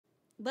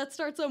let's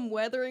start some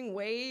Wuthering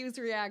Waves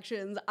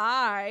reactions.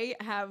 I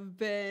have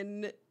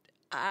been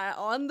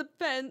on the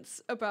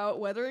fence about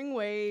Wuthering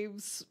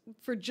Waves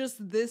for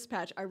just this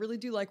patch. I really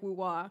do like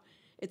WuWa.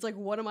 It's like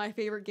one of my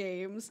favorite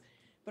games.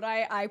 But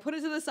I put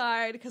it to the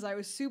side because I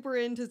was super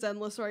into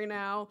Zenless right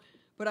now.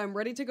 But I'm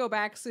ready to go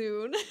back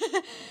soon.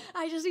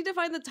 I just need to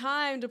find the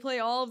time to play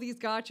all of these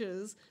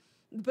gachas.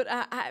 But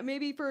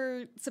maybe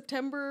for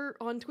September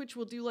on Twitch,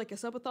 we'll do like a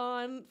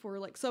subathon for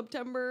like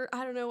September.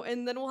 I don't know.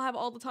 And then we'll have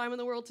all the time in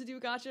the world to do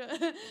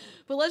gacha.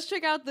 But let's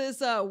check out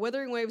this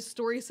Wuthering Waves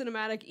story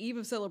cinematic Eve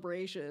of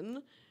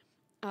Celebration.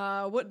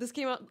 This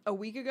came out a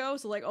week ago.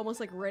 So like almost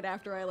like right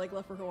after I like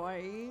left for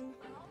Hawaii.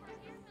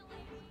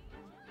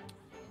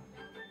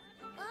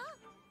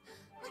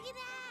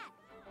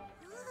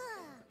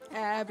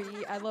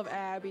 Abby. I love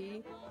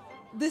Abby.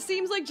 This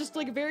seems like just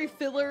like a very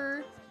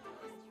filler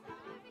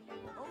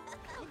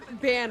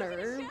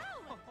banner.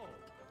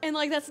 And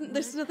like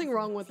there's nothing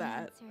wrong with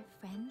that.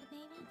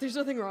 There's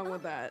nothing wrong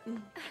with that.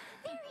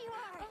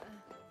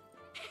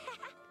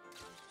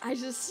 I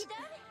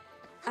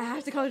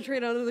have to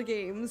concentrate on other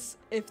games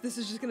if this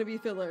is just gonna be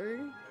filler.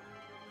 Wow,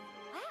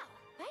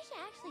 Aisha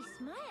actually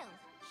smiled.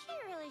 She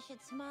really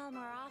should smile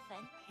more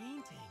often.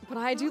 Painting. But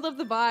I do love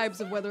the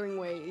vibes of Wuthering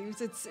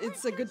Waves.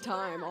 It's a good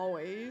time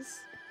always.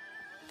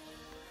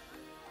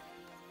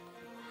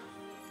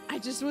 I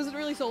just wasn't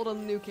really sold on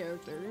the new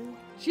character.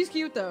 She's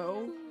cute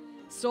though.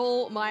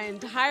 Stole my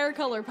entire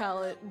color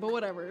palette, but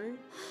whatever.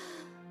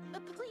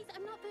 But please,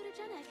 I'm not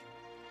photogenic.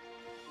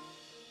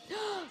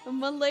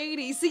 My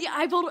lady. See,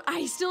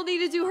 I still need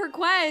to do her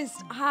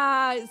quest.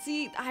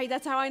 See,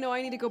 that's how I know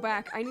I need to go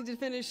back. I need to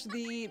finish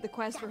the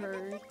quest for her.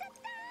 Let me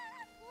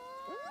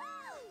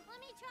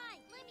try.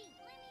 Let me.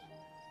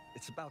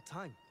 It's about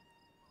time.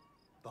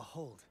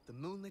 Behold, the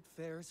Moonlit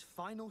Fair's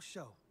final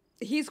show.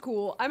 He's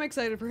cool. I'm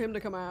excited for him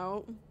to come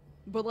out.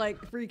 But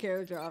like, free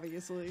character,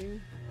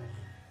 obviously.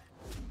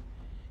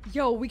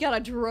 Yo, we got a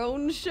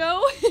drone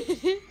show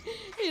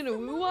in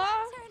WuWa?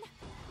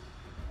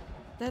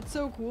 That's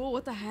so cool.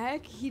 What the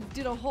heck? He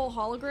did a whole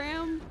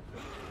hologram?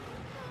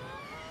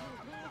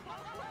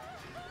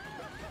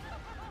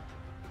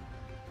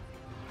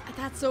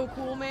 That's so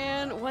cool,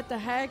 man. What the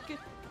heck?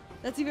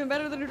 That's even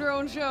better than a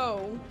drone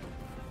show.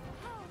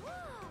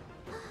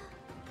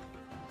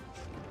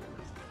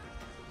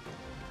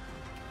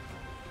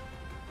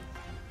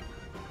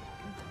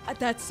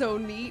 That's so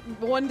neat.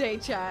 One day,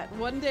 chat.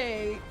 One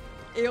day,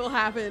 it will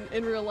happen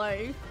in real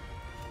life.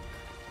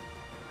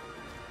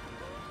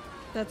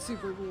 That's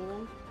super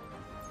cool.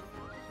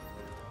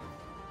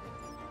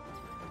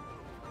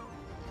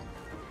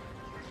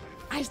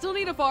 I still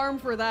need a farm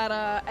for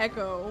that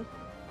echo.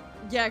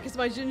 Yeah, because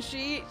my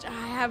Jinshi,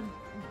 I have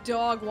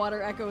dog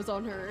water echoes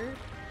on her.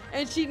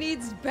 And she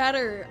needs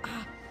better.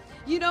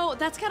 You know,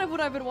 that's kind of what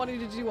I've been wanting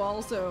to do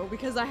also.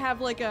 Because I have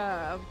like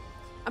a...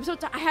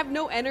 I have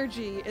no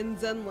energy in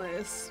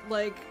Zenless.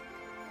 Like,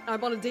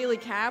 I'm on a daily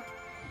cap.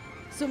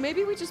 So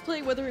maybe we just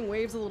play Wuthering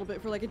Waves a little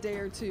bit for like a day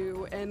or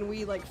two and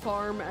we like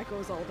farm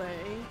echoes all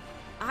day.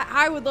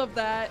 I would love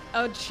that.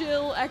 A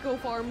chill echo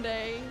farm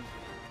day.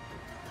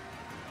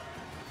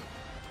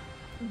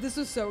 This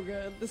was so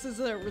good. This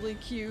is a really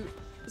cute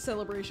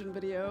celebration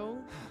video.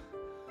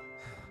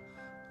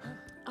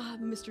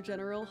 Mr.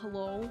 General,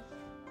 hello.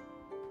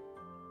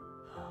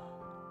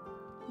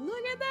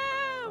 Look at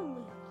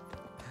them!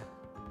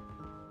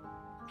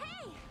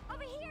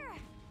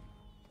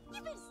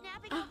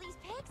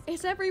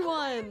 It's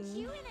everyone.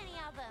 You in any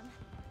of them?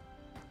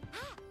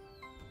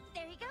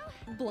 There you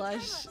go.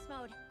 Blush.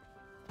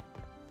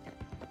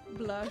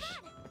 Blush.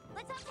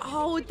 On,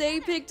 oh, they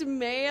picked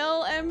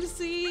male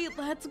MC.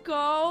 Let's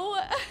go.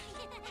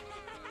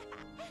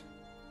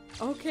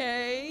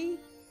 Okay.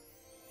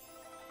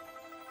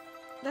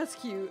 That's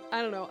cute.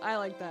 I don't know. I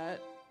like that.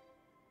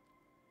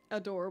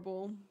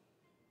 Adorable.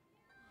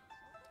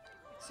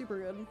 Super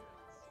good.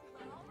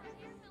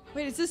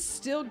 Wait, is this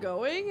still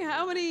going?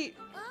 How many?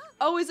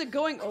 Oh, is it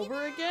going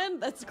over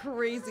again? That's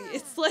crazy.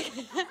 It's like,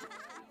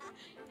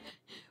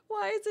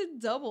 why is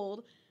it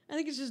doubled? I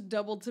think it's just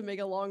doubled to make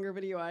a longer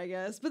video, I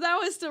guess. But that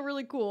was still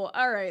really cool.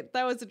 All right,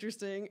 that was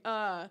interesting.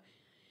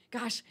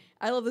 Gosh,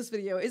 I love this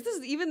video. Is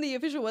this even the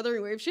official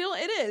Wuthering Waves channel?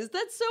 It is.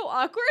 That's so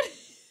awkward.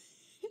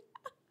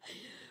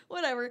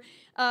 Whatever.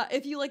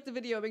 If you liked the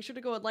video, make sure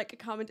to go and like,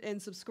 comment,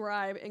 and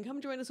subscribe. And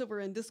come join us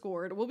over in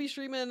Discord. We'll be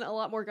streaming a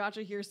lot more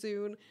gacha here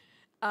soon.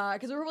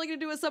 Because we're probably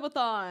going to do a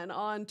subathon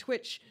on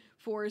Twitch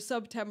for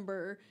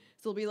September.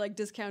 So it'll be like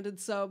discounted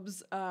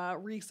subs,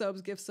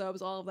 resubs, gift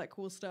subs, all of that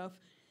cool stuff.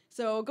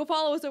 So go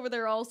follow us over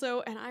there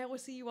also. And I will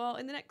see you all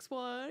in the next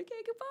one.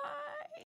 Okay, goodbye.